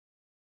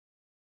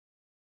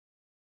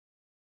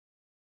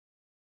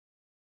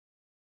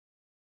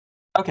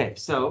Okay,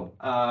 so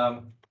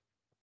I'll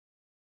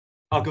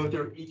go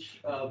through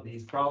each of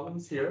these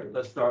problems here.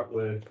 Let's start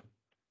with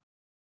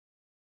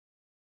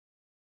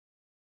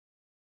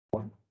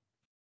one.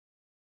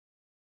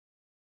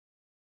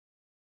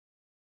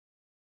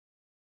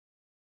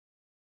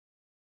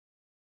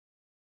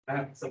 I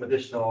have some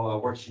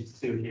additional worksheets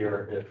too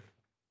here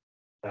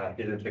if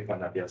you didn't pick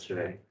one up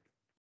yesterday.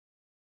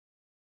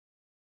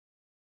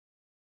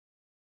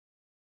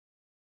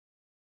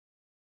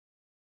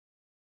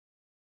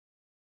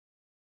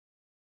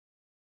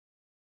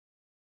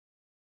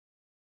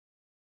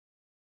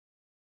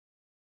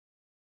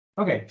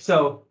 Okay,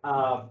 so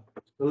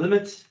the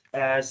limit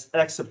as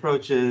x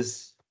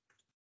approaches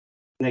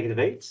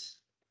 -8.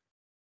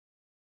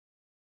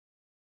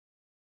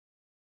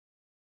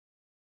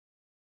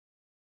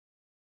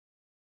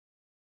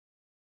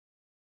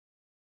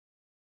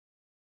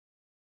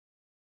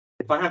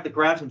 If I have the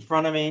graph in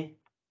front of me,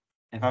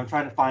 if I'm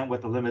trying to find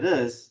what the limit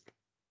is,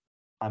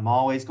 I'm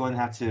always going to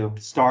have to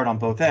start on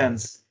both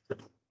ends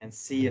and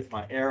see if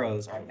my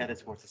arrows are headed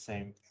towards the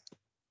same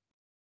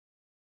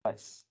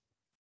place.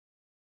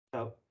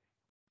 So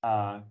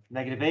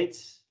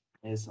 -8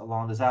 is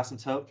along this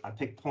asymptote. I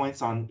pick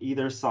points on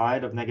either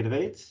side of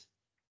 -8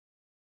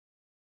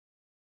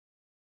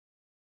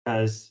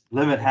 because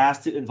limit has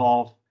to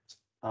involve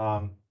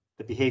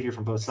the behavior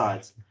from both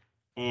sides.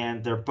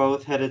 And they're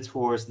both headed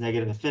towards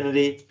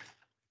 -infinity.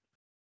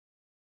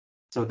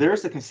 So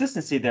there's a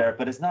consistency there,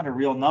 but it's not a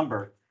real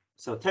number.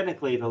 So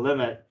technically the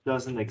limit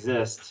doesn't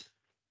exist.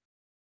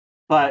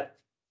 But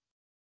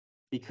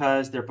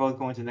because they're both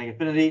going to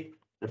 -infinity,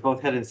 they're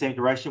both headed in the same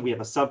direction, we have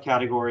a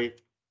subcategory.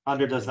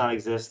 Under does not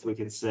exist. We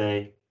can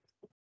say,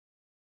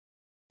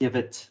 give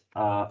it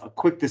a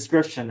quick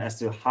description as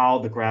to how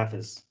the graph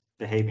is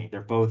behaving.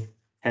 They're both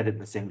headed in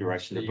the same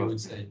direction. So They're you would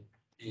both, say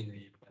in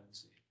the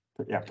parentheses.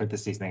 yeah,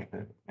 parentheses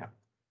negative. Yeah.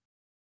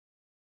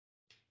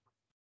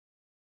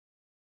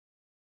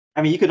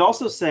 I mean, you could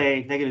also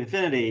say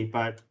 -infinity,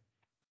 but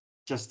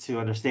just to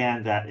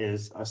understand that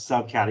is a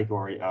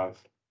subcategory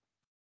of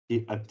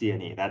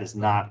DNE. That is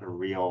not a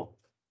real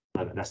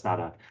limit. That's not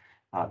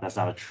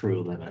a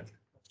true limit.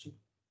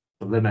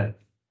 The limit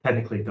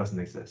technically doesn't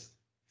exist.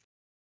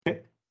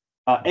 Okay.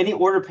 Any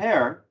ordered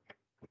pair,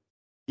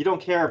 you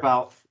don't care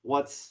about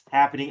what's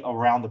happening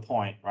around the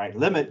point, right?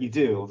 Limit, you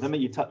do.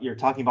 Limit, you're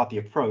talking about the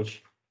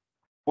approach.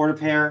 Ordered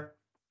pair,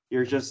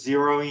 you're just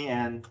zeroing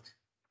in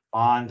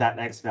on that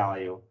x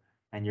value,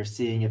 and you're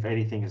seeing if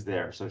anything is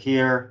there. So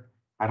here,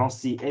 I don't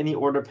see any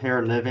ordered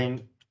pair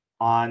living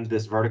on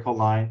this vertical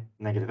line,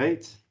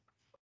 -8.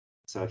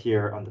 So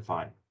here,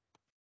 undefined.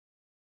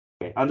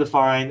 Okay,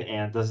 undefined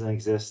and doesn't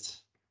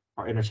exist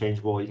are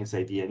interchangeable. You can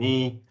say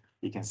DNE,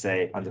 you can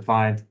say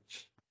undefined.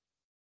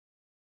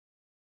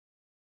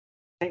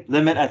 Okay,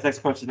 limit as x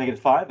approaches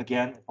 -5.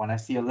 Again, when I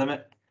see a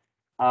limit,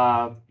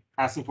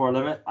 asking for a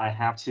limit, I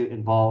have to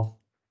involve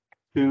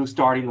two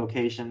starting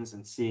locations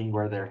and seeing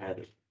where they're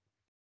headed.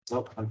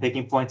 So I'm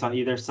picking points on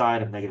either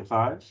side of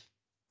 -5.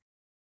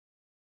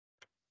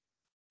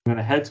 I'm going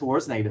to head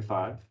towards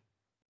 -5.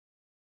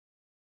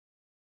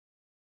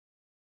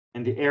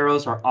 And the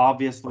arrows are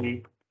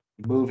obviously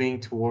moving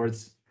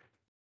towards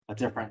a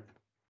different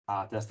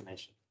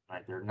destination,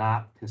 right? They're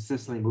not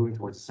consistently moving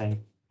towards the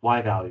same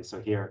y value.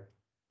 So here, it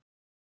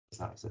does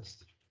not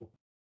exist.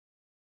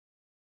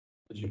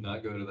 Would you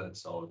not go to that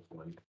solid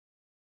point?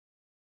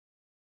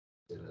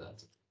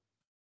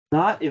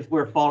 Not if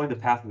we're following the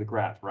path of the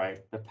graph,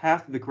 right? The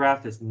path of the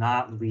graph is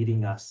not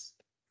leading us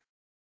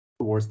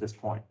towards this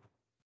point.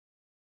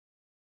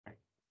 Right?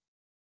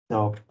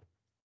 So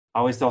I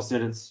always tell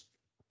students,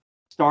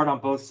 start on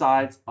both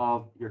sides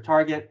of your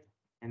target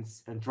and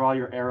draw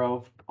your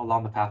arrow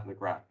along the path of the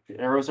graph. The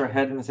arrows are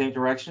headed in the same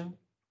direction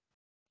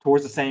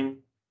towards the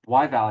same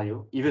y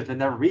value. Even if it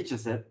never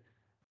reaches it,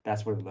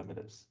 that's where the limit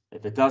is.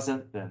 If it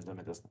doesn't, then the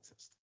limit doesn't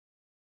exist.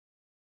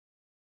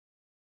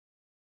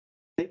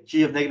 Okay,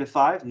 g of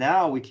 -5.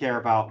 Now we care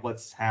about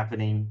what's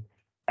happening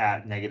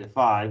at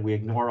 -5. We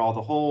ignore all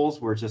the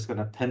holes. We're just going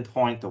to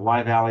pinpoint the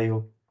y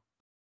value.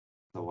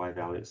 The y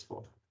value is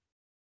 4.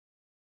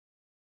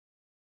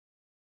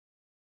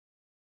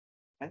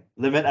 Okay.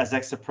 Limit as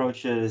x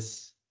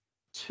approaches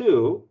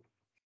 2.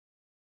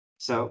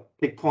 So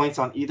pick points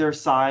on either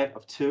side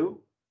of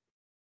 2.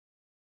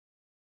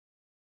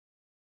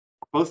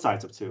 Both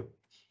sides of 2.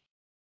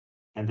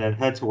 And then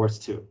head towards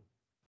 2.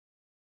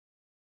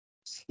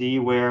 See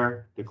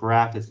where the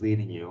graph is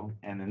leading you.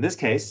 And in this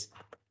case,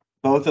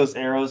 both those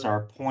arrows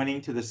are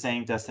pointing to the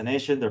same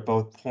destination. They're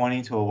both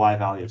pointing to a y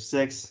value of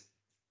 6.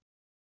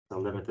 The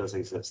limit does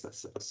exist at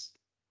 6.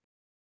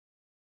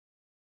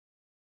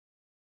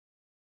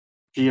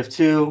 G of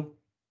 2,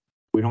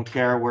 we don't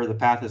care where the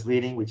path is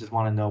leading. We just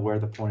want to know where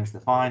the point is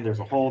defined. There's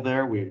a hole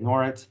there. We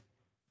ignore it.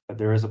 But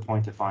there is a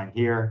point defined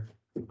here.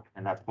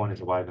 And that point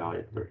is a y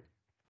value of 3.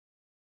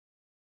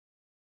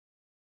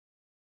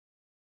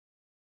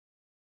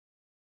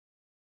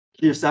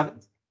 G of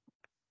 7.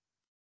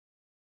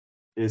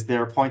 Is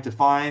there a point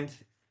defined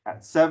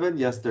at 7?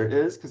 Yes, there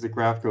is, because the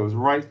graph goes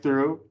right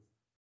through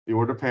the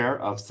ordered pair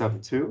of 7,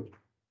 2.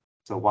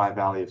 So y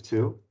value of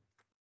 2.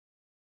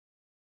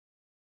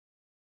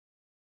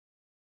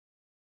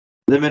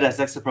 Limit as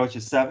x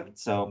approaches 7.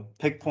 So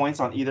pick points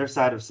on either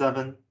side of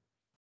 7.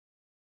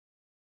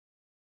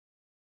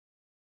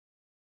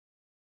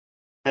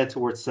 Head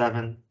towards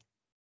 7.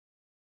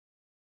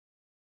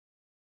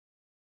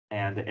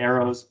 And the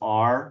arrows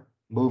are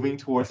moving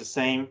towards the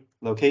same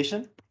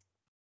location.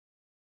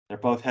 They're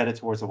both headed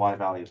towards a y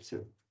value of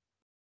 2.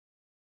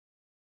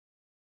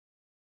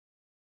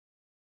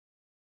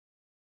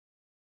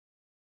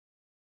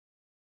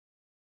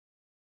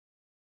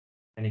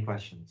 Any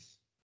questions?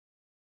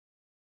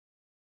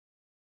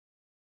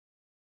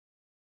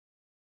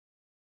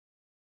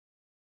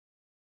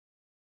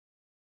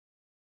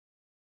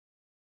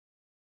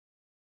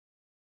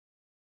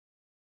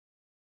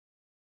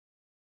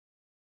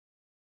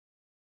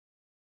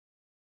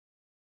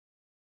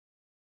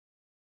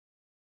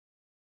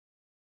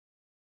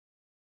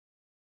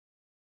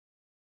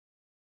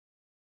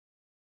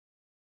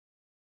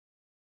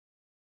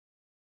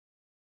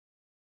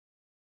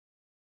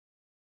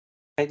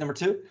 Okay, number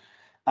 2,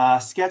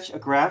 sketch a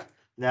graph.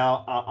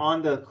 Now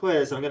on the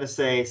quiz, I'm going to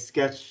say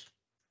sketch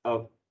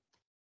a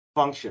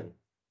function.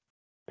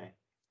 Okay.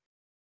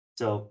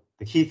 So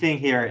the key thing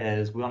here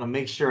is we want to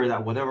make sure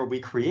that whatever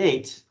we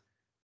create,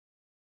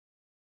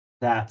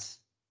 that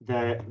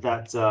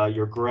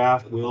your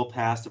graph will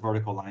pass the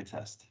vertical line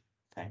test.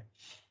 Okay.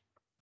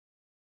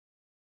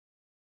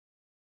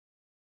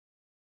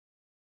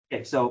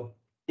 Okay, so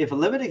if a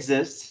limit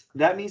exists,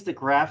 that means the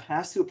graph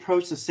has to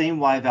approach the same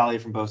y value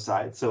from both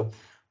sides. So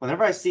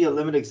whenever I see a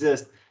limit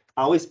exist,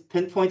 I always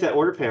pinpoint that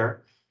order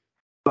pair,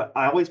 but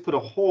I always put a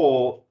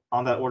hole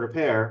on that order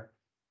pair,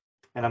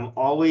 and I'm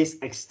always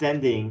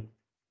extending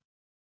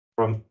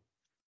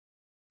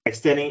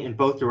in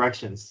both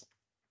directions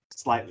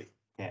slightly.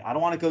 Okay, I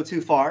don't want to go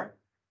too far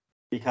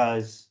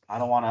because I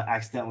don't want to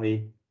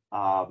accidentally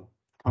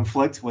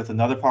conflict with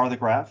another part of the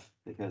graph,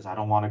 because I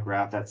don't want a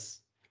graph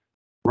that's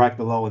right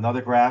below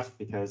another graph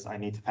because I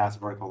need to pass a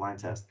vertical line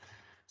test.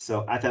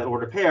 So at that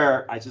order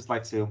pair, I just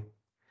like to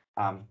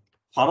plot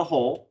a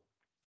hole.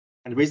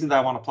 And the reason that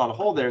I want to plot a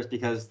hole there is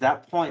because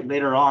that point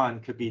later on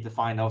could be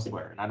defined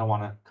elsewhere, and I don't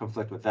want to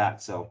conflict with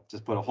that. So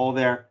just put a hole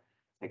there,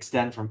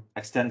 extend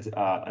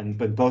in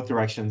both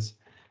directions,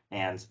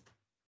 and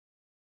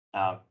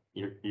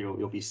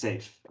you'll be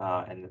safe,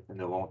 and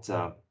it won't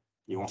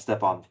you won't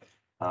step on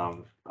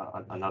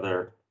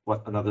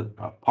what another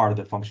part of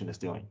the function is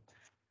doing.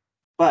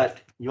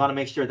 But you want to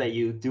make sure that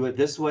you do it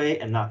this way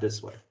and not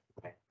this way.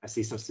 Okay. I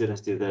see some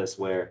students do this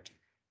where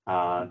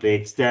they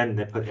extend and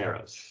they put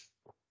arrows.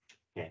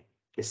 Okay.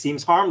 It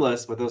seems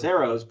harmless with those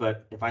arrows,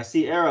 but if I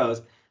see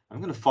arrows,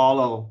 I'm going to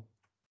follow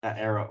that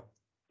arrow.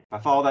 If I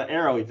follow that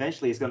arrow,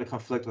 eventually it's going to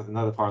conflict with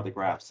another part of the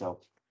graph. So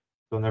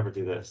don't ever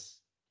do this.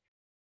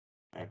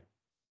 Okay.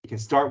 You can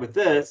start with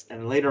this,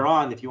 and later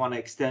on, if you want to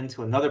extend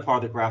to another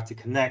part of the graph to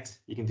connect,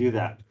 you can do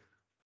that.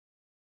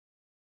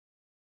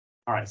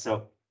 All right,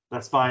 so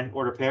let's find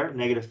order pair,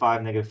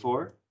 -5,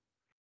 -4.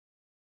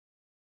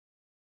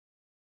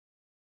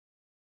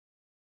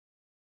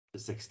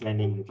 Just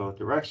extending in both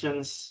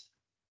directions.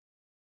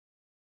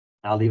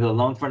 I'll leave it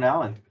alone for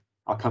now, and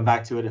I'll come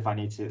back to it if I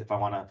need to, if I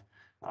want to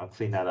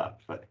clean that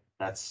up. But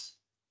that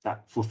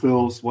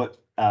fulfills what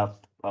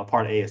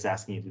part A is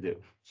asking you to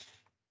do.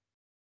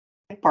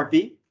 Okay, part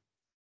B.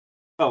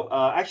 Oh,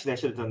 actually, I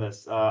should have done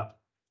this.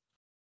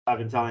 I've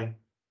been telling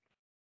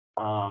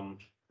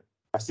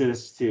our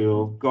students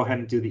to go ahead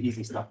and do the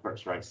easy stuff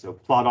first, right? So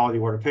plot all the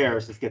order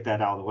pairs. Let's get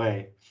that out of the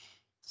way.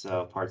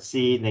 So part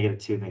C,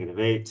 -2,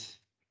 -8.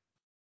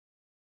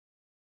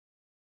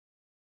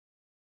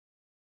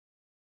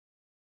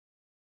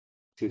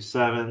 2,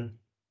 7.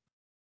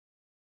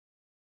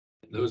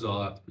 Those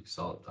all have to be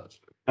solid dots.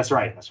 That's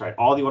right. That's right.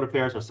 All the order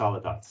pairs are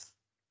solid dots.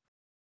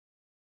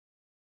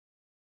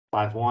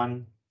 5,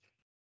 1.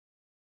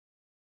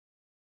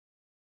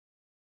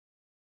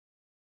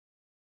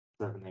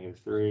 7,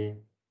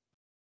 -3.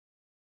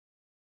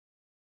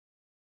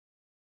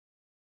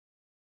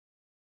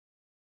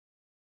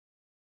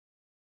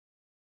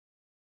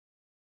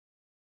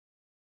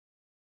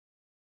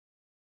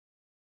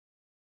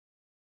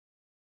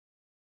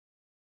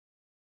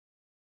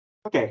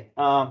 Okay,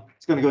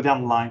 it's going to go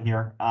down the line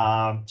here.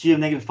 G of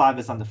 -5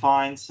 is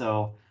undefined,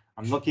 so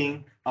I'm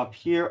looking up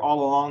here all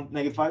along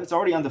 -5. It's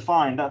already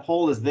undefined. That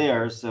hole is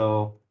there,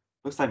 so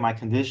looks like my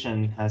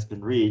condition has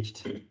been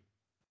reached.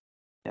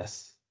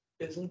 Yes.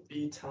 Isn't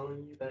B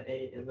telling you that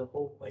A is a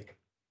hole? Like,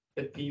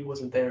 if B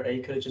wasn't there,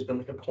 A could have just been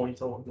like a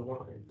point along the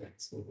line.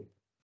 That's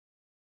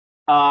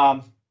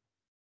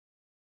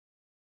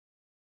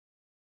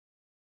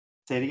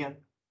Say it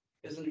again.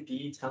 Isn't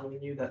B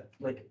telling you that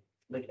like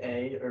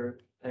A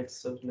or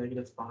X of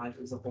 -5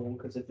 is a hole?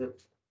 Because if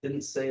it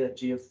didn't say that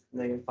G of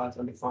 -5 is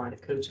undefined,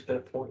 it could have just been a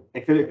point.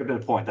 It could have been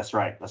a point. That's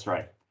right. That's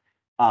right.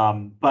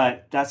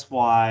 But that's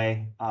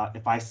why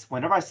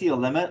whenever I see a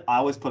limit, I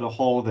always put a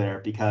hole there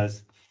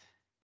because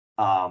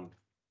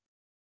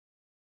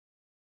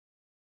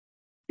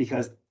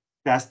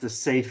that's the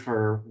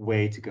safer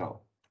way to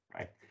go,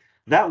 right?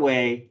 That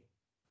way,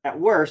 at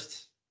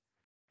worst,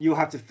 you'll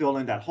have to fill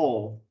in that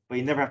hole, but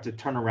you never have to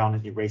turn around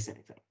and erase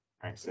anything,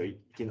 right? So you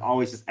can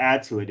always just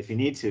add to it if you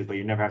need to, but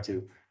you never have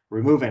to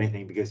remove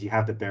anything because you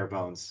have the bare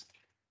bones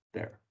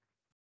there.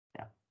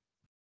 Yeah,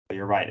 but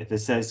you're right. If it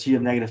says g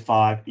of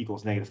 -5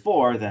 equals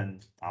 -4, then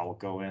I will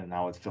go in and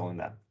I would fill in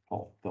that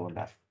hole,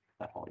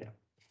 that hole, yeah.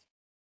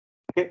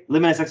 Okay,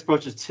 limit as x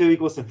approaches 2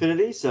 equals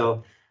infinity.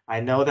 So I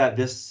know that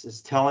this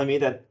is telling me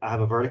that I have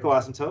a vertical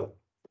asymptote.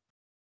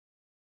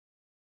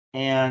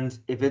 And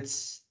if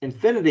it's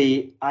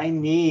infinity, I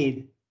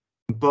need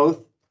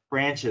both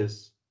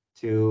branches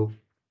to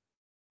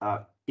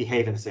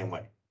behave in the same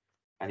way.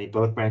 I need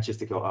both branches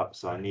to go up.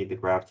 So I need the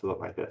graph to look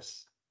like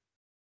this.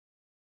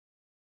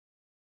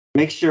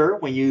 Make sure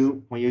when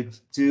you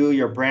do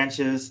your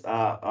branches,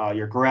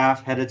 your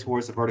graph headed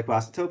towards the vertical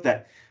asymptote,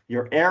 that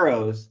your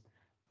arrows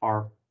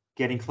are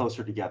getting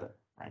closer together,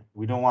 right?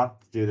 We don't want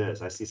to do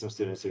this. I see some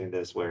students doing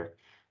this where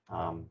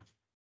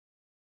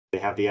they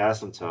have the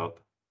asymptote.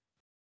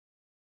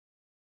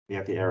 You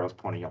have the arrows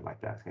pointing up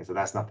like that. Okay, so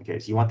that's not the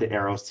case. You want the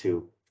arrows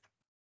to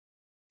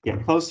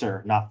get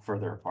closer, not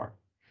further apart.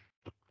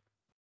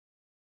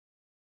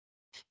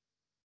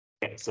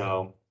 Okay,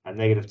 so at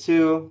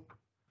 -2.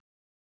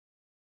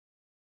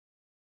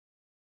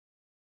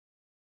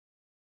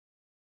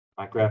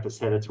 My graph is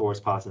headed towards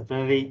positive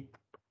infinity.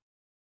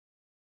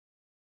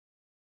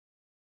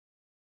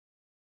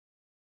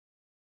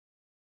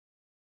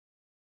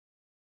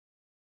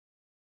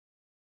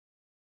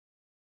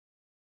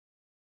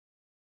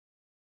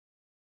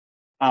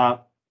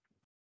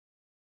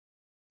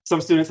 Some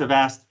students have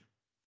asked,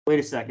 wait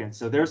a second,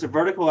 so there's a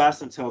vertical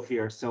asymptote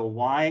here. So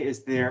why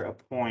is there a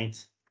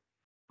point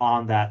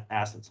on that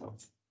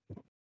asymptote?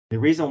 The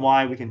reason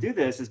why we can do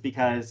this is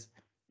because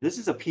this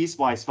is a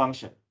piecewise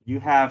function. You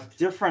have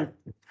different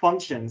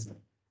functions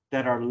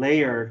that are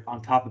layered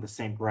on top of the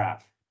same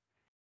graph,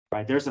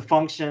 right? There's a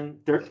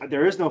function,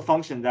 there is no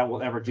function that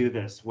will ever do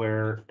this,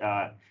 where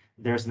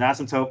there's an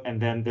asymptote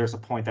and then there's a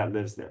point that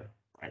lives there,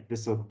 right?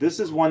 So this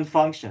is one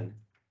function,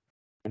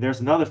 and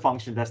there's another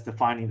function that's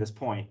defining this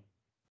point.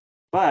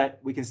 But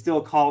we can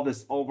still call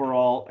this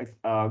overall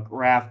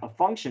graph a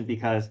function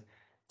because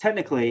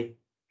technically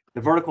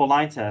the vertical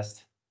line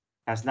test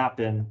has not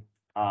been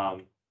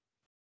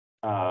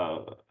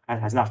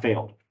has not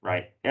failed,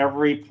 right?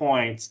 Every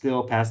point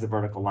still passed the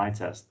vertical line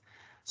test.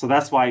 So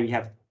that's why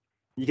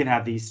you can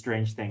have these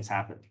strange things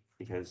happen,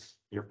 because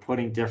you're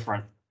putting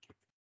different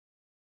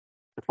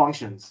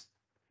functions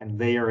and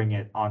layering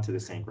it onto the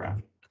same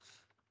graph.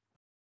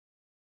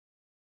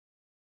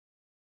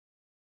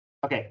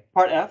 Okay,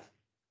 part F,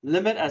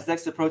 limit as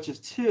x approaches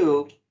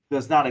 2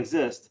 does not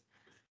exist.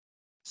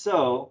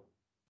 So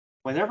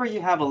whenever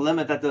you have a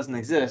limit that doesn't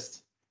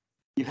exist,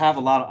 you have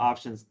a lot of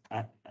options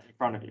in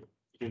front of you.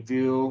 You can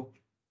do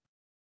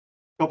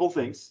a couple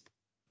things.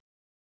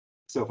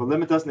 So if a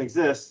limit doesn't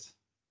exist,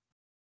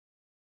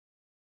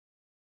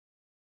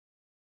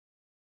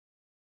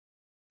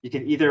 you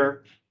can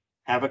either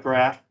have a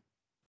graph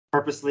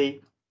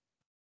purposely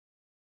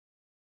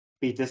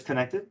be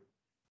disconnected.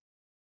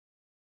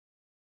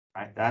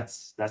 Right,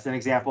 that's an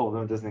example of a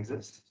limit doesn't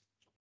exist.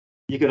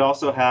 You could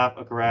also have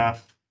a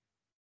graph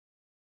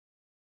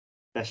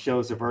that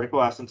shows a vertical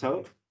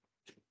asymptote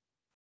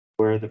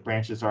where the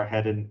branches are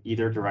headed in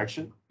either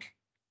direction,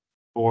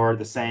 or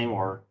the same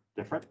or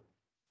different.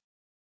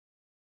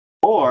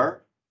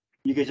 Or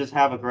you could just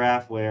have a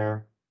graph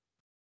where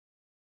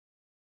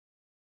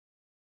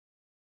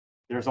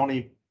there's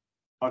only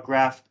a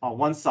graph on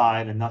one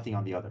side and nothing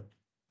on the other.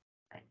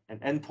 Right? An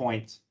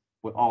endpoint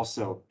would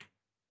also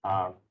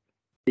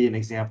be an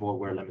example of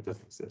where a limit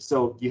doesn't exist.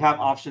 So you have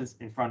options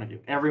in front of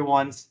you.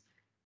 Everyone's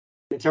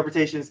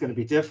interpretation is going to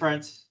be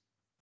different.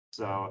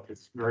 So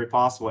it's very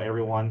possible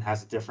everyone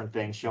has a different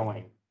thing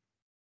showing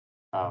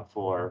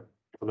for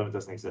if a limit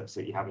doesn't exist. So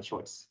you have a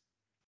choice.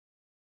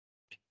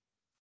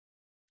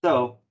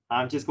 So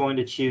I'm just going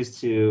to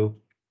choose to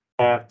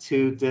have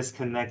two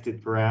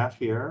disconnected graph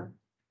here.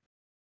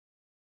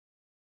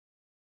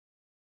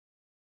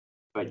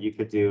 But you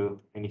could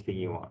do anything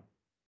you want,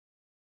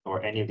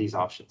 or any of these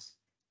options.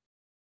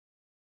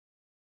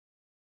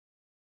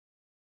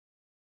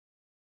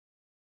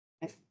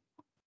 Okay.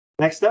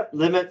 Next up,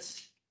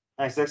 limit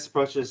as x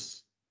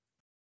approaches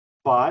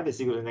 5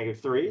 is equal to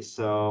 -3.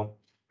 So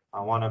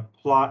I want to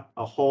plot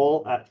a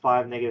hole at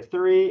 5,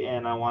 -3,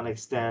 and I want to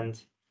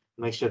extend,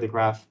 make sure the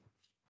graph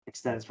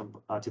extends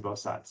from to both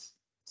sides.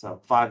 So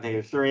 5,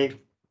 -3,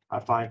 I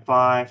find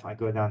 5, I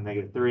go down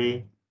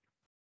 -3.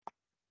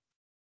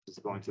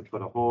 Just going to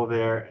put a hole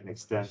there and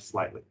extend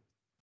slightly.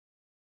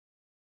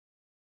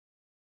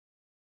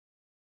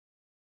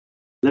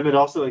 Limit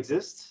also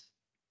exists,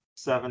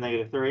 7,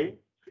 -3.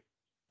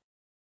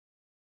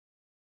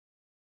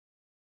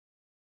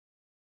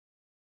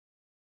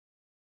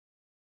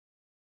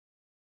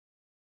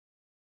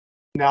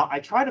 Now I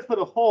try to put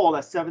a hole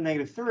at 7,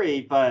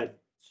 -3, but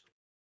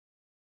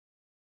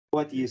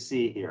what do you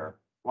see here?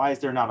 Why is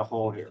there not a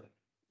hole here?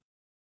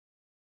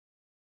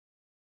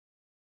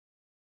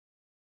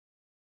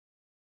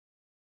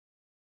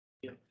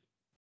 Yeah.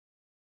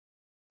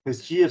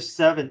 Because G of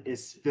 7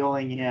 is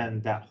filling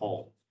in that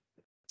hole.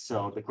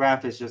 So the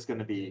graph is just going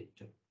to be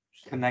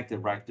connected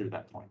right through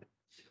that point.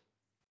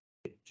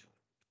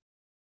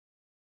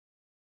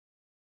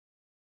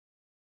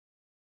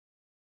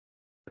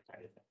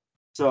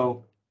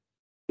 So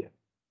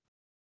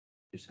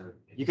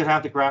you could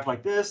have the graph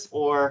like this,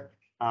 or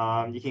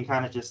you can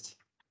kind of just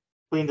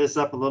clean this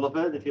up a little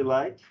bit if you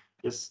like,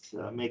 just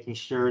making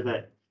sure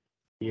that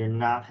you're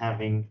not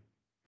having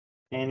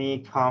any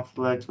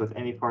conflict with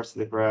any parts of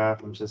the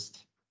graph. I'm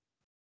just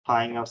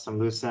tying up some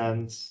loose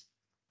ends.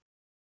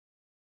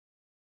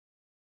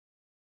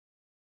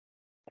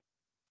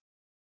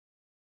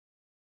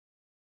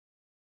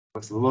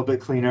 Looks a little bit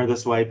cleaner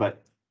this way,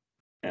 but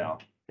you know,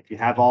 if you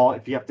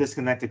have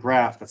disconnected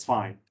graph, that's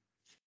fine.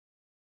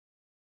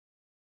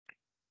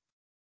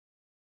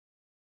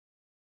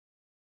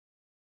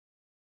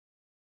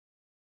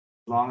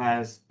 As long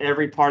as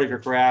every part of your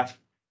graph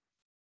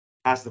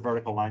has the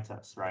vertical line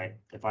test, right?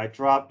 If I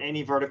drop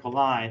any vertical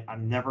line,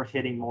 I'm never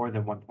hitting more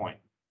than 1 point.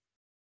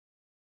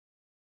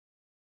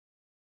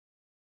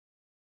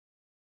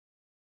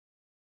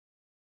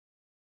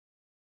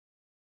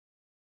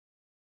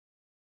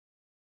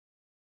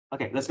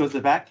 Okay, let's go to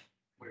the back.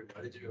 Wait,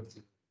 why did you go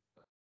to?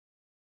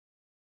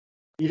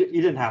 You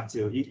didn't have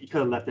to. You could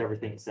have left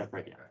everything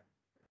separate. Yeah.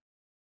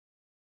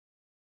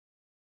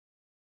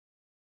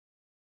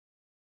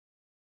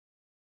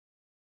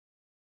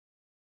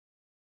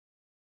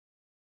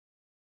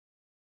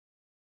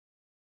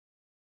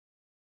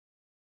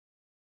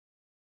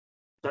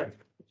 Sorry. Did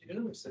you go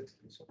number 6?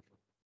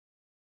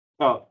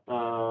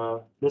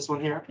 Oh, this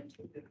one here.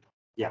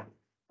 Yeah.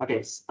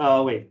 Okay.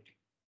 Wait.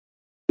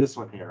 This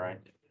one here,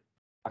 right?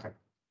 Okay.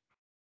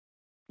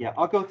 Yeah,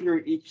 I'll go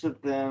through each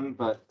of them,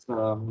 but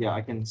yeah,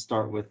 I can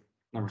start with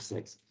number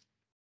 6.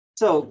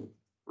 So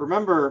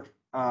remember,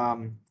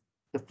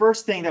 the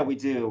first thing that we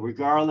do,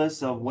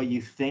 regardless of what you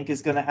think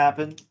is going to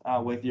happen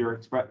with your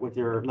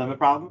limit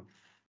problem,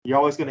 you're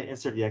always going to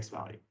insert the x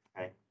value.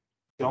 Okay.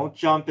 Don't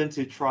jump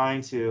into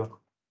trying to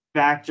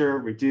factor,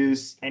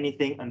 reduce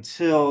anything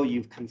until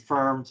you've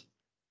confirmed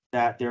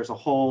that there's a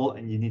hole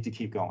and you need to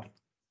keep going.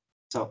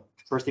 So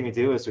first thing we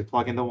do is we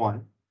plug in the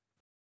 1.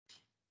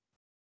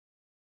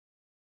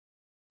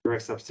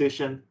 Direct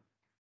substitution.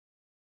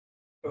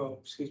 Oh,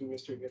 excuse me,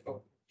 Mr.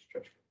 Giffel.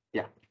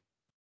 Yeah.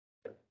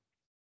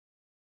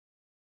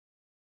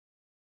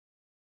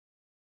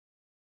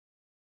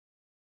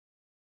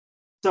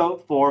 So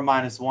 4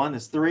 minus 1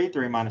 is 3.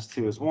 3 minus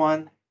 2 is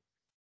 1.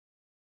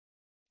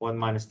 1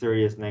 minus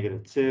 3 is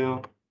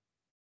 -2.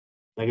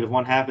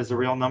 -1/2 is a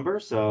real number,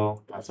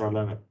 so that's our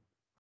limit.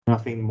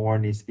 Nothing more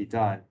needs to be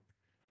done.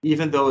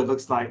 Even though it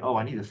looks like, oh,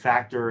 I need to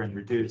factor and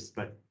reduce,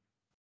 but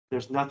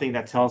there's nothing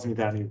that tells me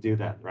that I need to do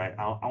that, right?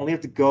 I only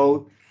have to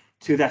go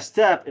to that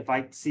step if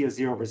I see a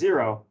 0 over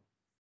 0.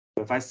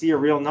 But if I see a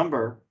real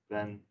number,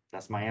 then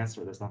that's my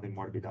answer. There's nothing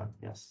more to be done.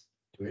 Yes.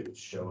 Do it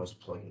show us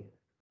plugging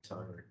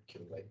time, or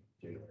can we like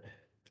do it?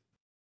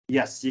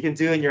 Yes, you can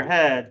do it in your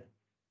head,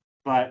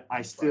 but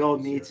I still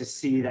need to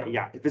see that.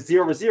 Yeah, if it's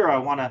 0 over 0, I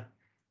want to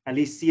at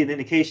least see an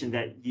indication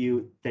that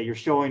you're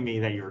showing me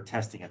that you're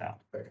testing it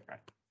out. Okay. Right.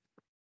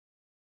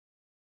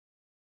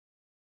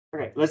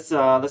 Okay, let's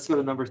go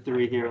to number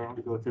 3 here. I'll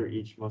go through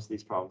most of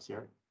these problems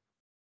here.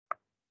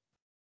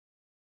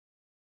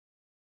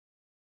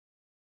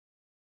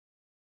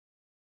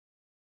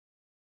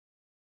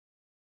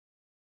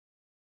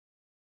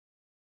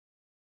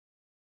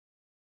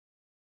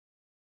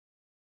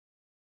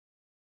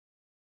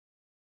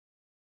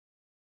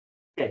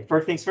 Okay,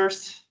 first things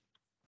first.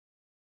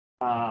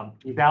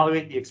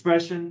 Evaluate the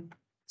expression,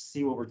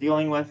 see what we're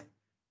dealing with.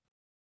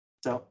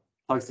 So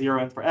plug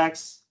 0 in for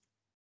x.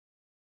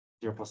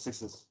 0 plus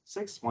 6 is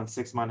 6. 1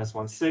 6 minus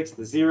 1 6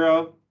 is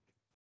 0.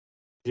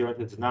 0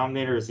 to the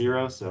denominator is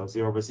 0, so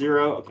 0 over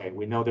 0. Okay,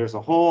 we know there's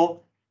a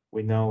hole.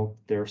 We know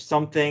there's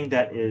something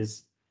that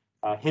is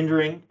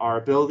hindering our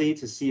ability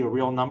to see a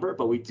real number,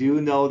 but we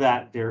do know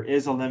that there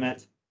is a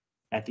limit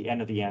at the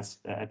end of the answer,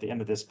 at the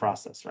end of this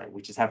process, right?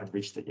 We just haven't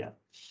reached it yet.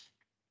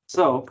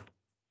 So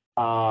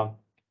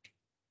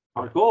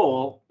our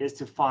goal is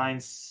to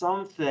find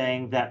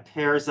something that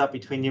pairs up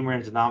between numerator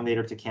and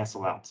denominator to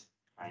cancel out,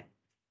 right?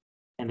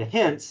 And the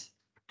hint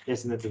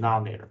is in the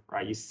denominator,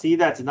 right? You see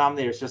that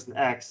denominator is just an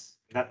x,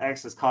 that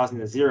x is causing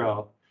the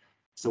 0.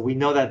 So we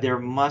know that there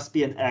must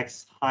be an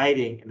x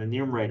hiding in the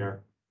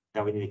numerator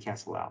that we need to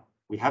cancel out.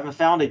 We haven't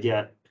found it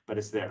yet, but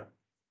it's there.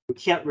 We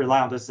can't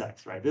rely on this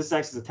x, right? This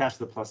x is attached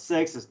to the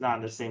 +6. It's not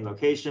in the same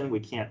location. We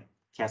can't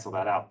cancel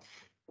that out.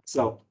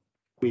 So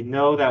we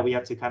know that we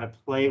have to kind of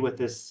play with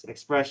this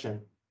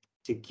expression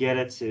to get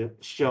it to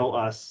show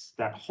us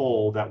that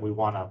hole that we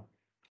want to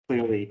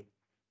clearly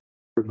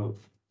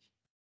remove.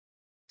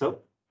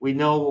 So we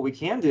know what we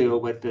can do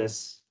with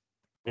this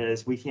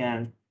is we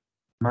can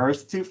merge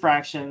the 2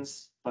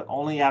 fractions, but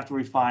only after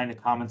we find a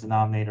common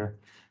denominator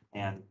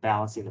and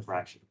balancing the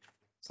fraction.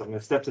 So I'm going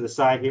to step to the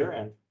side here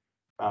and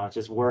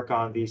just work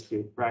on these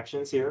 2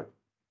 fractions here.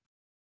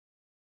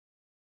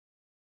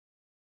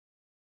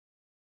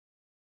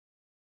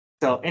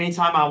 So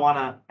anytime I want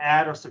to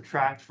add or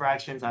subtract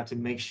fractions, I have to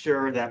make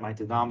sure that my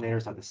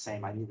denominators are the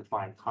same. I need to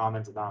find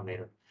common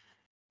denominator.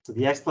 So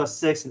the x plus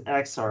 6 and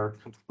x are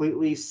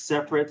completely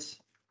separate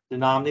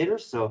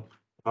denominators. So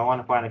if I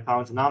want to find a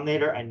common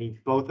denominator, I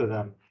need both of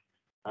them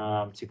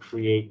to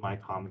create my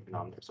common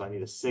denominator. So I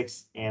need a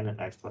 6 and an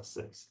x plus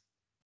 6.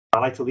 I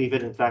like to leave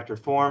it in factor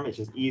form. It's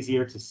just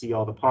easier to see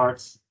all the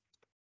parts.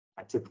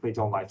 I typically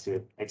don't like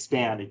to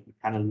expand. You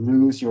kind of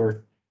lose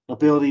your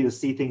ability to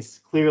see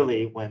things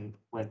clearly when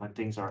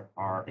things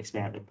are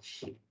expanded.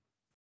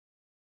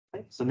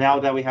 Okay, so now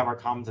that we have our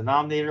common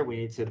denominator, we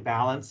need to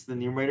balance the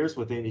numerators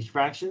within each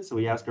fraction. So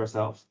we ask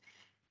ourselves,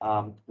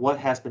 what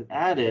has been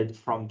added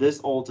from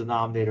this old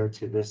denominator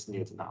to this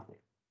new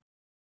denominator?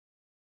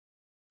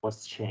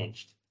 What's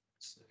changed?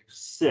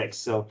 6.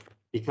 So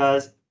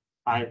because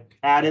I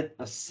added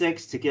a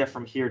 6 to get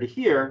from here to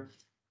here,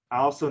 I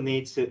also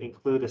need to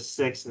include a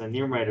 6 in the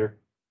numerator.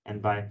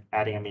 And by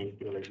adding, I mean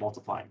really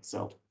multiplying.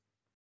 So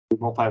we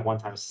multiply 1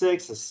 times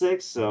 6 is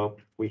 6. So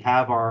we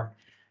have our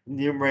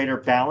numerator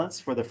balance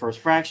for the first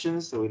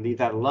fraction. So we leave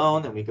that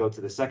alone and we go to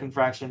the second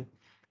fraction.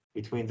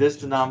 Between this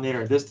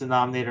denominator and this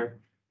denominator,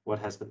 what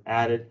has been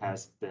added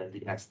has been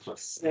the x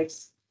plus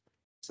 6.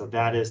 So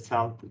that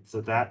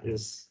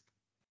is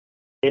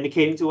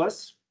indicating to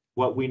us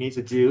what we need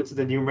to do to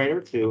the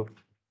numerator to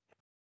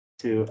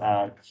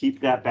keep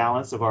that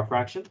balance of our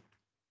fraction.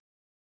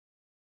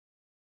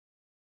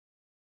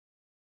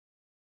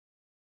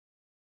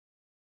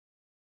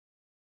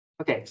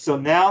 Okay, so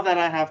now that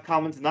I have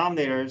common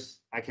denominators,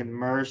 I can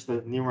merge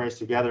the numerators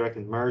together. I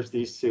can merge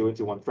these two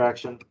into one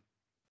fraction.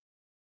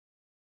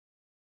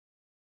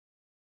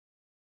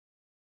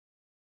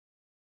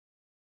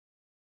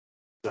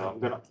 So I'm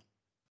going to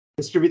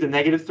distribute the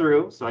negative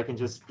through, so I can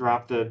just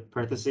drop the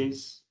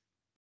parentheses.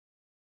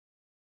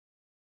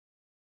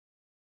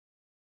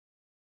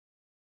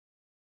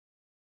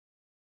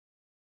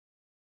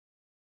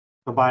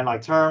 Combine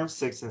like terms,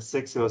 6 and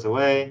 6 goes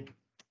away.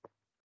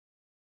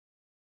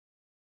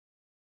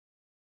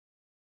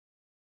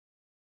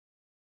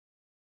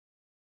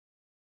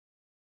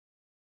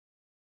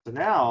 So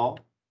now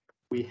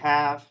we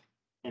have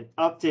an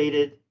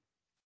updated,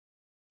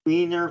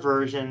 cleaner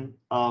version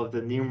of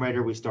the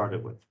numerator we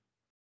started with.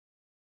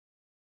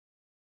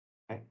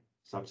 Okay,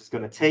 so I'm just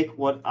going to take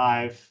what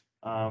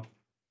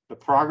the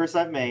progress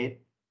I've made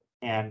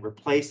and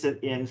replace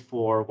it in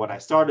for what I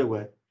started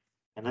with.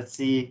 And let's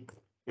see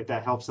if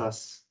that helps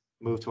us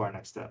move to our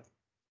next step.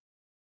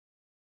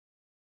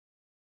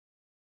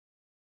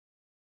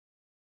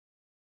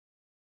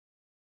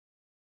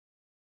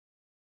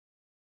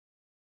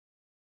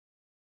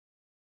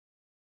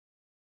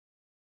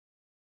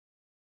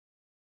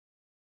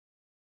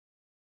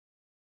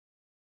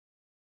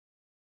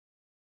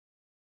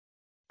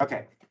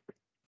 Okay.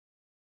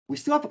 We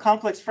still have a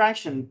complex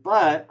fraction,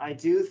 but I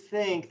do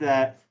think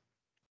that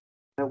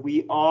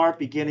we are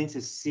beginning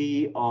to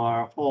see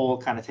our whole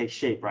kind of take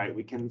shape, right?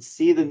 We can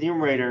see the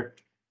numerator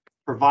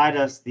provide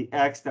us the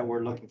x that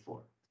we're looking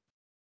for.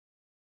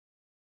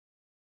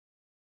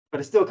 But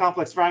it's still a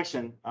complex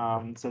fraction.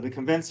 So to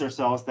convince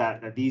ourselves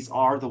that these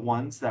are the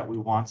ones that we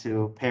want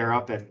to pair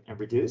up and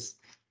reduce,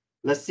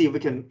 let's see if we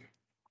can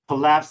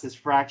collapse this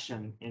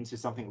fraction into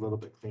something a little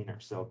bit cleaner.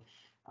 So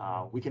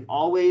we can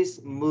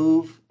always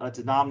move a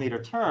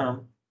denominator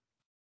term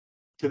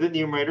to the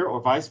numerator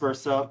or vice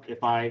versa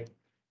if I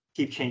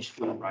keep change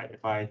flip, right?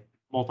 If I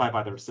multiply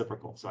by the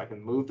reciprocal. So I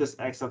can move this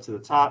x up to the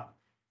top,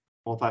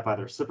 multiply by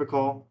the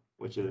reciprocal,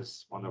 which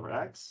is 1 over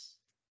x.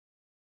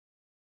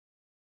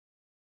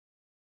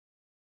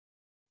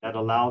 That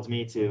allows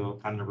me to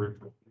kind of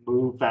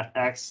move that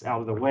x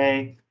out of the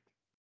way.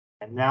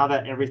 And now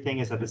that everything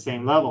is at the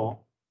same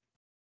level,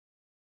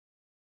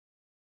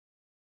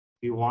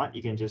 if you want,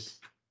 you can just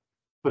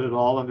put it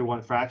all under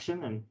one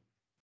fraction and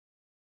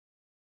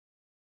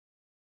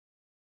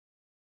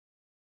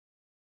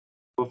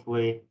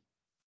hopefully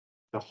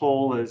the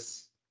whole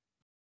is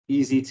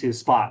easy to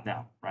spot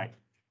now, right?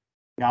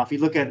 Now, if you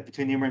look at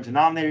between numerator and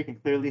denominator, you can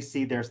clearly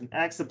see there's an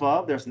x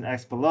above, there's an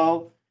x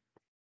below.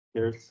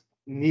 There's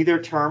neither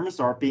terms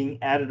are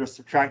being added or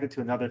subtracted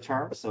to another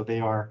term, so they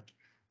are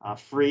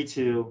free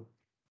to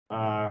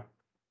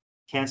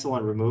cancel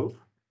and remove.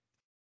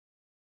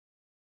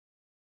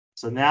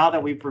 So now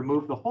that we've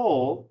removed the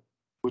whole,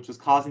 which was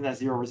causing that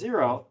 0 over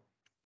 0,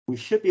 we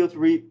should be able to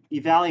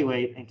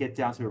re-evaluate and get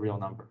down to a real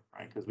number,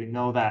 right? Because we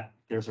know that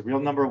there's a real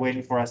number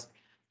waiting for us.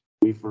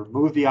 We've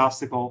removed the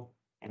obstacle,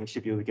 and we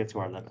should be able to get to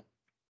our limit.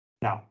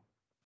 Now,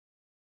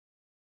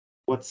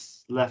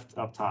 what's left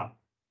up top?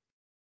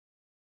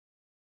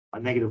 A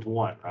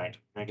 -1, right?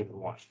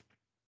 -1.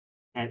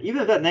 And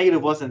even if that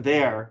negative wasn't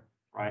there,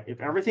 right? If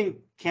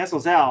everything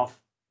cancels out, you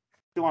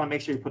still want to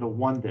make sure you put a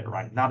 1 there,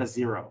 right? Not a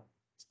 0.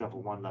 Still have a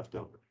 1 left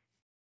over.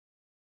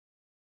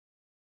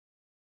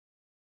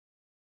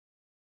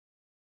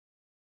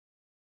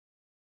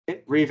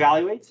 Okay,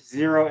 reevaluate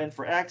 0 in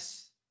for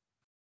x.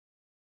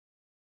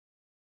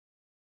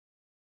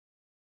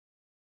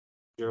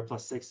 0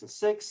 plus 6 is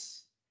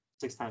 6.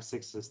 6 times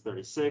 6 is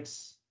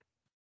 36.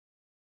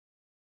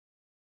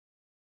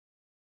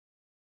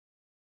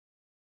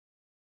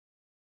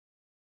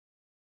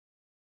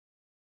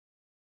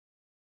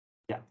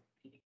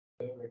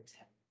 Over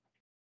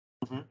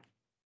 10.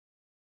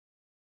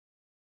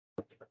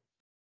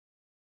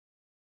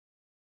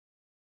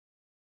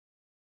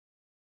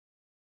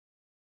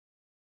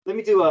 Let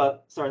me do a,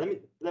 sorry,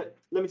 let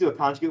me do a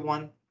conjugate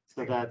one.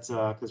 So that's,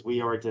 because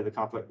we already did the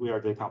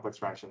complex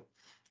fraction.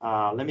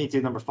 Let me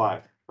do number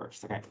 5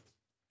 first, okay?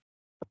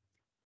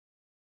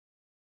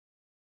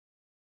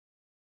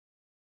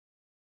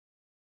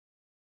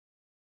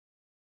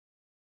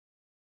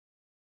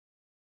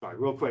 Sorry,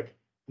 real quick.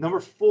 Number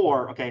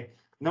 4, okay.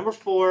 Number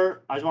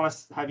 4, I just want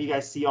to have you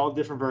guys see all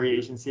different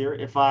variations here.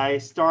 If I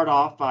start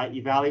off by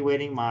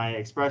evaluating my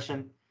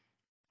expression,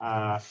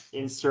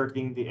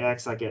 inserting the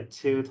x, I get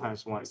 2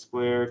 times 1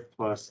 squared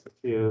plus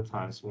 2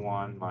 times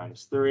 1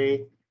 minus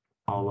 3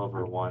 all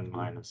over 1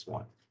 minus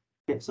 1.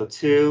 Okay, so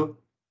 2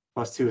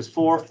 plus 2 is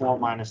 4, 4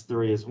 minus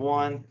 3 is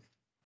 1.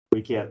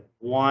 We get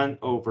 1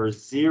 over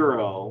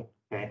 0.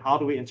 Okay, how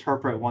do we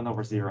interpret 1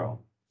 over 0?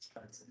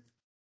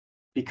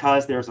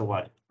 Because there's a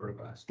what?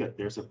 Good,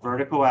 there's a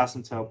vertical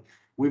asymptote.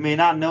 We may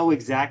not know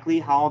exactly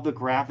how the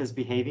graph is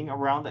behaving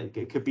around it.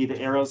 It could be the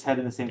arrows head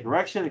in the same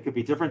direction. It could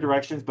be different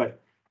directions,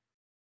 but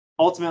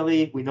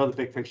ultimately, we know the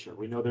big picture.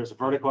 We know there's a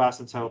vertical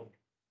asymptote.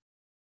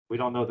 We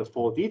don't know the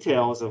full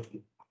details of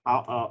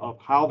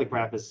how the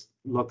graph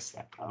looks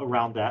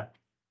around that,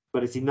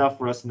 but it's enough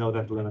for us to know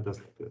that the limit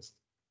doesn't exist.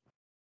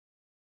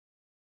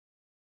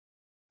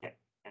 Okay,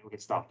 and we can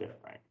stop there,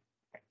 right?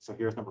 Okay, so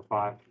here's number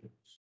 5.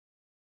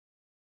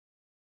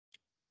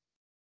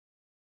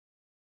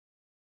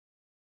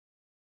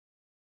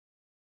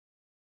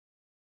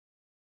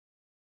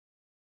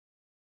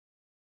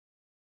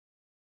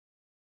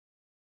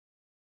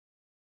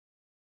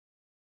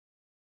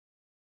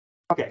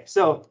 Okay,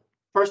 so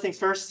first things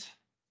first,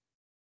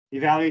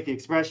 evaluate the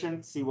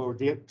expression, see what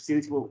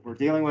we're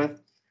dealing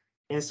with.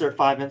 Insert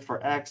 5 in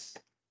for x.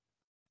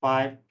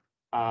 5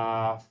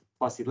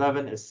 plus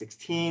 11 is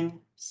 16.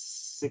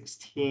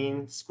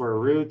 16 square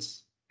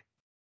roots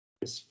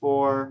is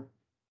 4.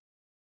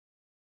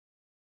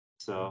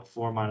 So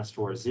 4 minus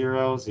 4 is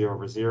 0. 0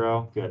 over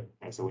 0. Good.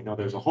 Okay, so we know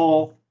there's a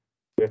hole.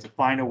 We have to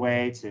find a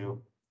way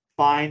to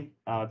find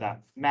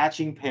that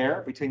matching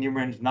pair between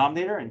numerator and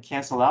denominator and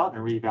cancel out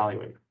and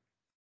reevaluate.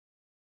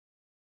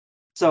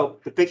 So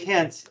the big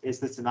hint is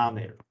this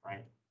denominator,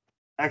 right?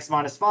 X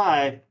minus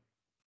 5,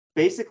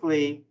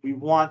 basically, we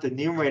want the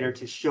numerator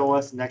to show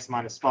us an x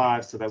minus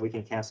 5 so that we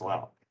can cancel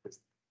out.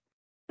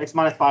 X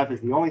minus 5 is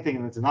the only thing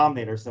in the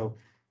denominator, so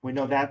we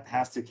know that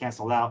has to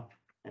cancel out,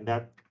 and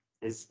that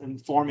is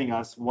informing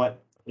us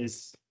what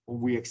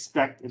we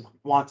expect and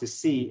want to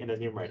see in the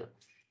numerator.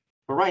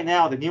 But right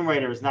now, the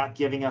numerator is not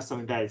giving us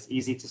something that is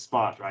easy to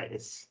spot, right?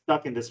 It's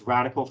stuck in this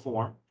radical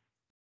form.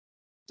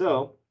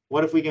 So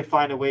what if we can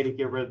find a way to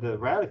get rid of the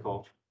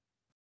radical?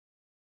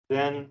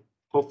 Then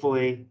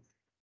hopefully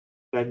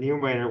the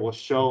numerator will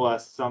show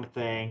us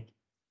something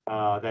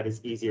that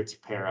is easier to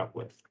pair up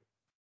with.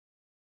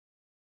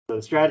 So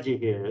the strategy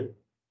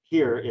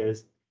here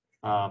is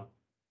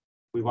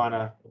we want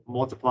to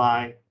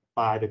multiply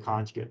by the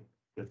conjugate.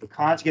 The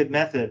conjugate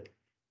method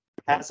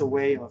has a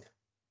way of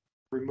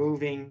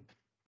removing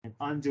and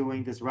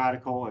undoing this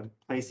radical and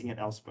placing it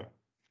elsewhere.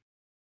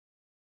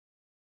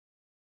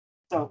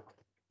 So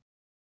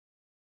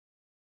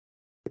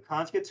the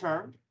conjugate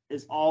term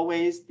is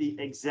always the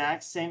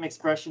exact same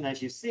expression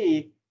as you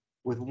see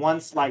with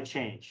one slight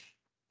change.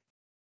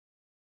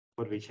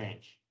 What do we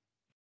change?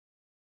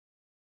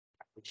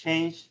 We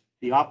change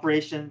the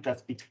operation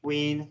that's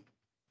between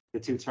the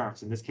two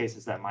terms. In this case,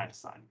 it's that minus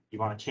sign. You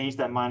want to change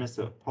that minus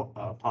to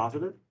a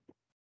positive.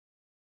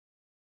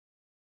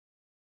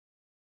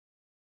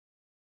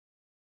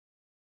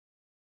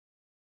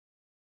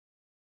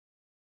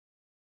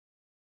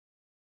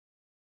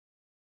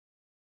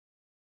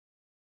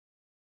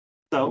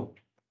 So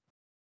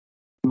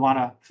we want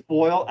to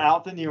FOIL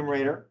out the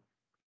numerator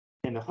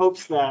in the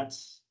hopes that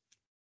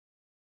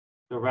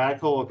the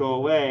radical will go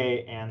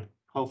away and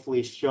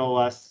hopefully show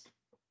us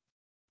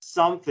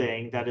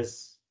something that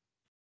is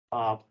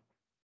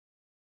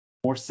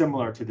more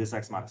similar to this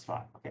x minus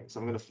 5. Okay, so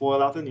I'm going to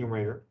FOIL out the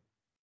numerator.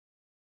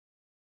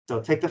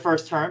 So take the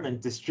first term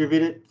and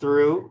distribute it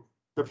through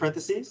the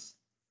parentheses.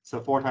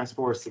 So 4 times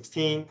 4 is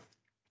 16.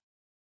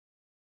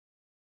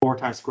 4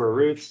 times square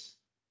roots.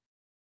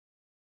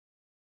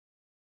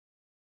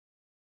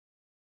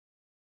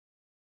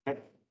 Okay,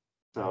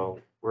 so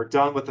we're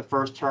done with the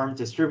first term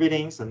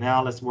distributing. So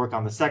now let's work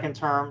on the second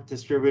term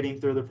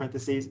distributing through the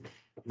parentheses.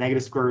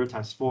 Negative square root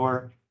times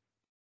 4.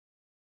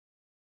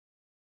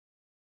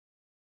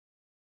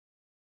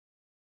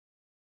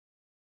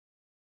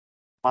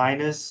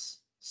 Minus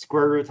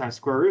square root times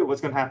square root.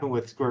 What's going to happen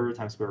with square root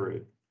times square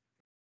root?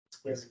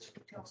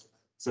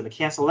 So to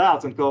cancel out,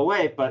 it's going to go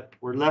away, but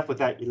we're left with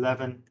that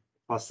 11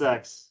 plus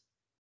x.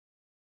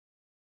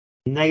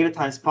 Negative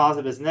times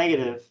positive is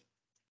negative,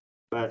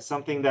 but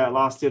something that a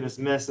lot of students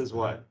miss is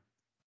what?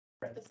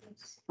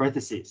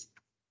 Parentheses.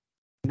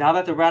 Now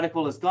that the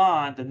radical is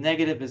gone, the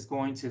negative is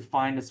going to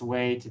find its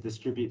way to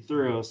distribute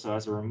through. So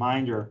as a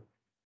reminder,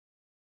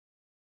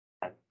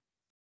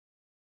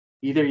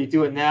 Either you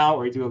do it now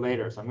or you do it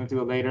later. So I'm going to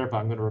do it later, but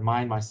I'm going to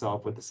remind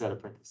myself with the set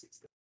of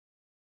parentheses.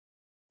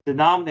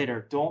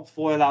 Denominator, don't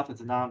FOIL out the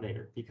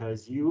denominator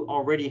because you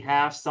already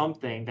have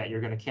something that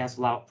you're going to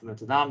cancel out from the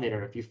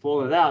denominator. If you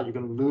FOIL it out, you're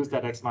going to lose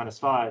that x minus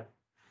 5.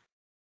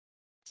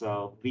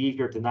 So leave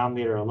your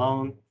denominator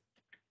alone.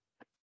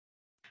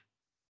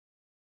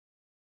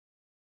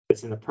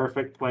 It's in the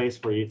perfect place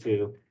for you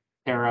to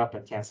pair up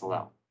and cancel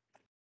out.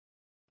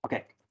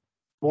 Okay,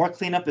 more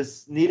cleanup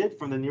is needed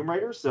from the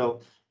numerator.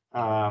 So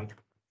I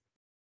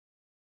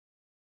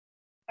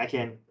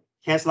can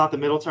cancel out the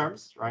middle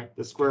terms, right?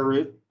 The square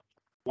root,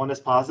 one is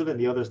positive and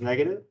the other is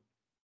negative.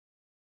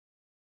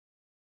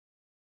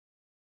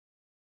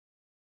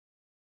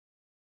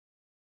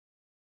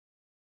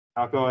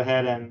 I'll go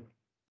ahead and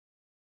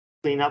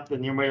clean up the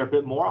numerator a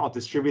bit more. I'll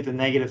distribute the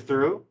negative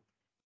through.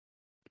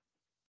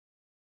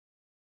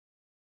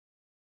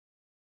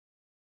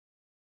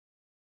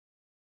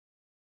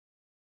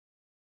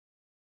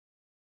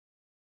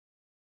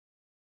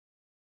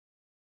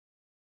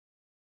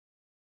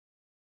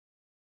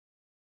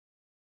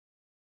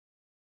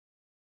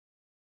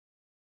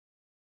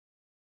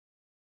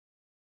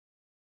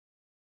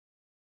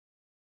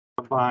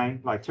 Combine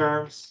my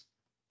terms.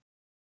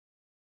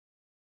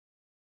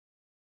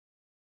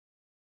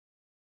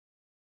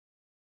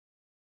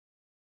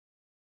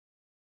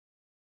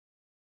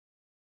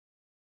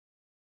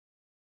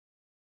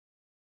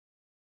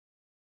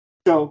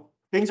 So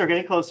things are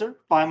getting closer.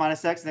 5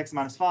 minus x and x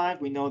minus 5.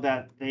 We know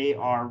that they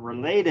are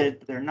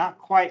related. They're not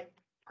quite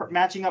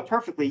matching up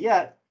perfectly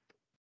yet,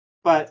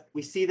 but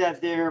we see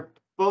that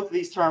both of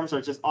these terms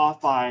are just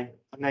off by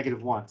a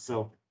 -1.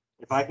 So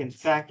if I can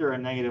factor a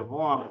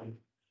 -1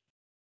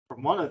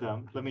 from one of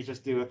them, let me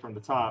just do it from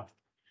the top.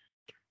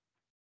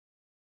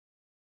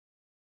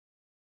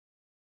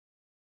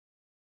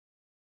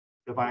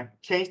 If I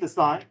change the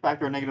sign,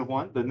 factor a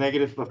 -1,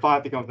 the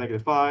 5 becomes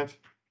 -5.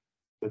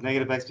 The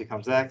negative x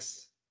becomes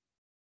x.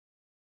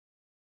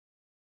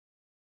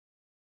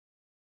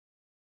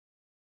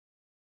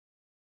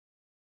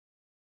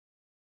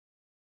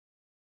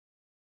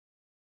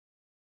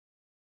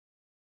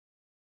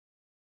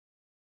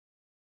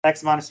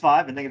 X minus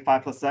 5 and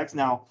 -5 plus x.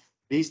 Now,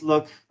 these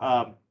look,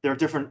 they're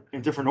different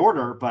in different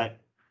order, but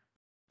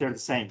they're the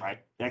same,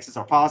 right? The x's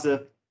are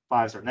positive,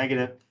 5's are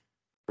negative.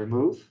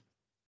 Remove.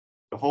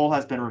 The whole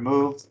has been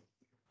removed.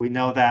 We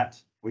know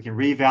that we can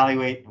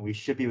reevaluate and we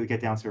should be able to get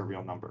down to a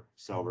real number.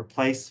 So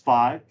replace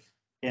 5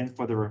 in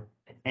for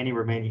any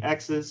remaining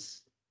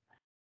x's.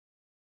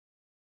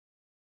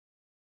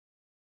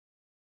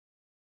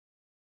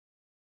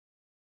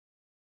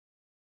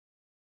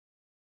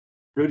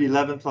 Root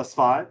 11 plus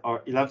 5,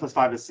 or 11 plus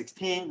 5 is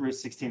 16. Root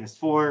 16 is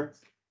 4.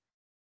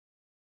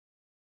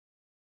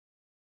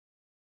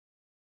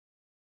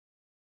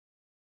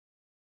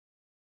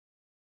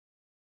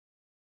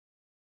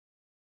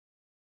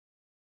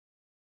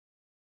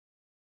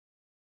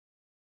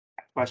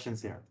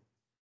 Questions here?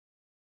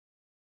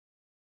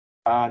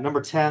 Number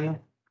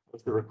 10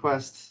 was the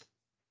request.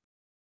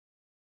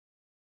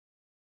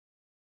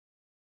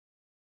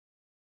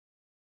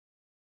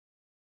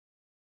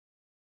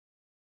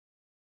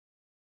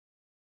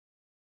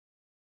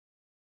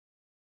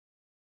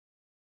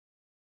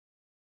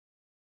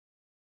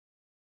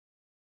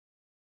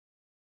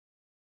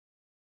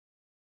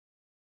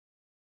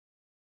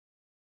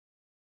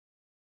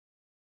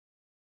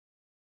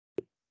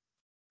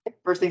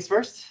 First things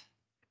first,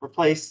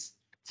 replace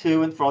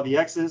 2 in for all the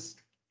x's.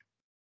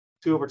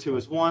 2 over 2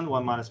 is 1,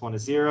 1 minus 1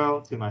 is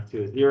 0, 2 minus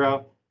 2 is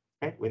 0.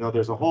 Okay, we know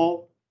there's a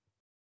hole,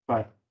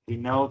 but we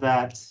know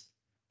that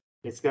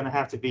it's going to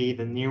have to be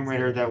the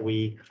numerator that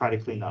we try to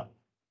clean up.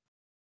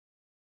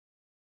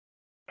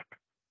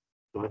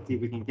 So let's see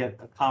if we can get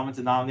a common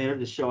denominator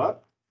to show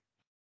up.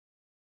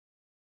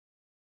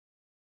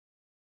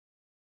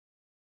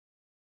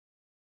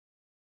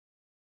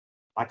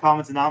 My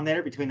common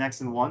denominator between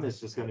x and 1 is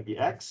just going to be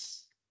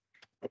x.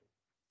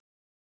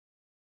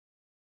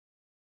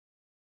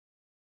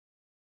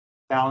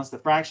 Balance the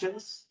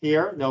fractions.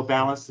 Here, no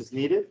balance is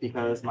needed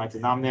because my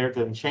denominator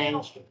doesn't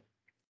change.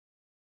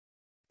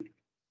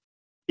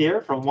 Here,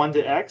 from 1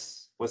 to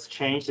x, what's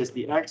changed is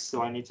the x,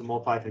 so I need to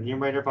multiply the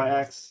numerator by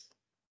x.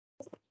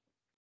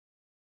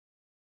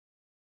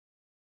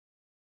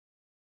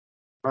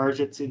 Merge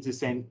it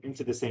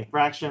into the same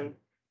fraction.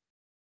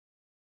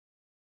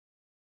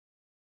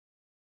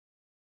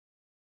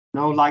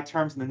 No like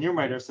terms in the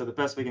numerator, so the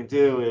best we can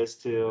do is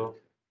to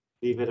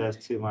leave it as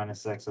 2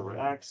 minus x over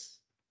x.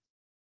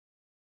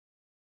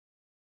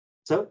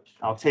 So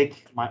I'll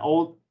take my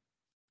old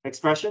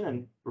expression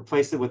and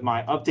replace it with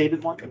my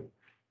updated one.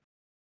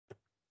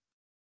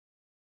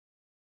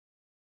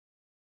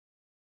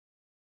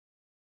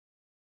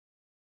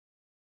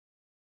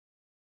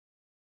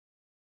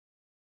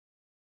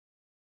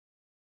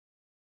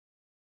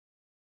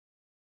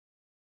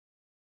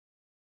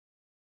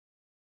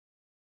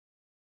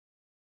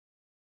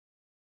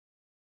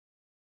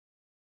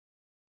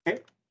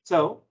 Okay,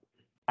 so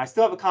I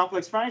still have a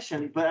complex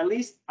fraction, but at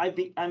least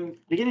I'm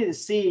beginning to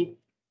see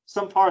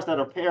some parts that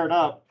are paired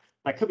up,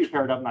 that could be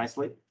paired up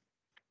nicely.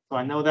 So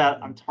I know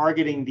that I'm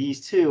targeting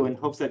these two in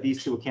hopes that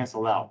these two will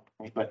cancel out,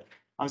 right? But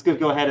I'm just gonna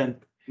go ahead and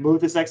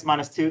move this x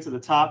minus 2 to the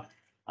top.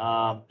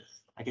 I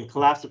can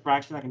collapse the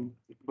fraction. I can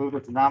move the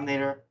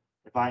denominator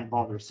if I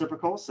involve the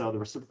reciprocal. So the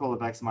reciprocal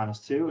of x minus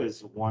 2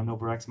 is 1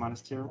 over x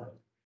minus 2.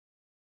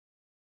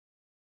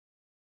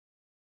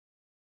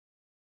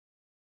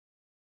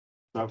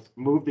 So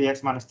move the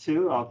x minus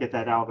 2. I'll get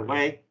that out of the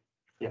way.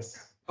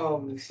 Yes.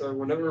 So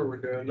whenever we're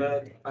doing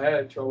that, I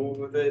had trouble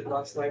with it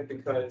last night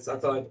because I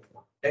thought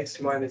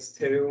x minus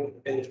 2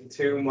 and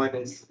 2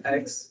 minus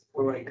x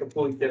were like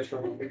completely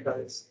different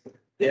because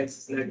the x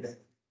is negative.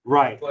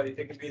 Right. But it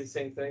could be the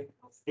same thing.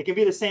 It can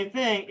be the same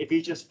thing if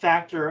you just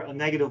factor a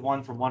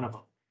 -1 from one of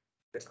them.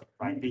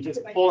 Right? If you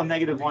just pull a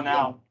 -1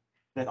 out,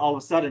 then all of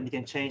a sudden you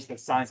can change the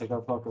signs of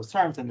both those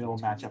terms and they will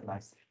match up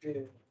nicely.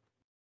 Yeah.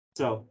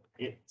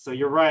 So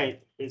you're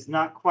right. It's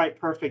not quite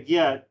perfect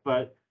yet,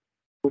 but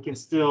we can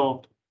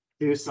still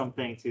do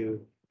something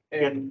to.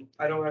 And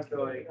I don't have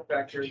to like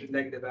factor the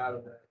negative out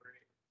of that,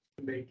 right?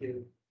 To make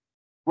it.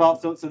 Well,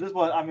 so this is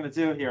what I'm going to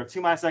do here.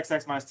 2 minus x,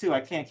 x minus 2.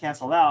 I can't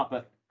cancel out,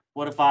 but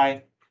what if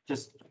I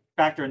just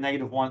factor a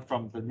 -1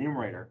 from the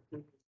numerator?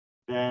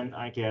 Then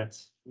I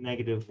get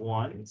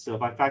 -1. So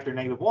if I factor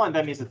 -1,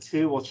 that means the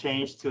 2 will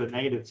change to a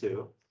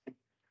 -2.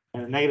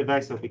 And the negative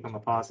x will become a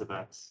positive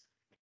x.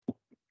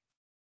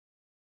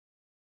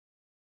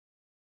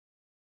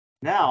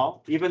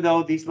 Now, even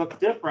though these look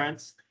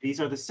different, these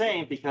are the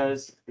same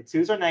because the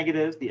 2's are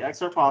negatives, the x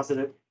are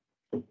positive.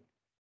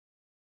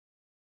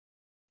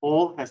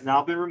 Pole has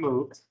now been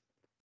removed.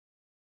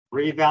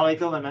 Reevaluate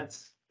the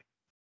limits.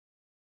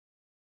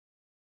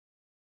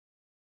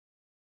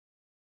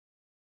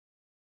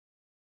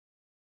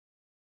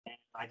 And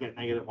I get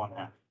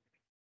 -1/2.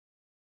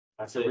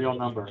 That's a real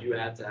number. You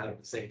have to have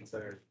the same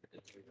third.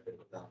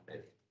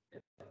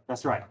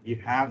 That's right. You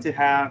have to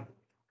have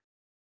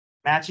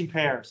matching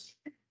pairs.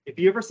 If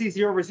you ever see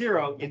 0 over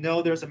 0, you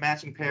know there's a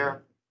matching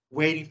pair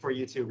waiting for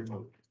you to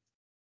remove.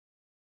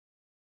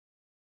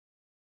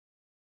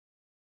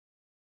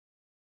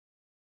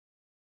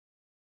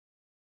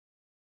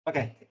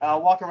 Okay,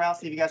 I'll walk around,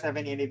 see if you guys have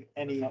any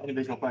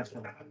individual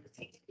questions.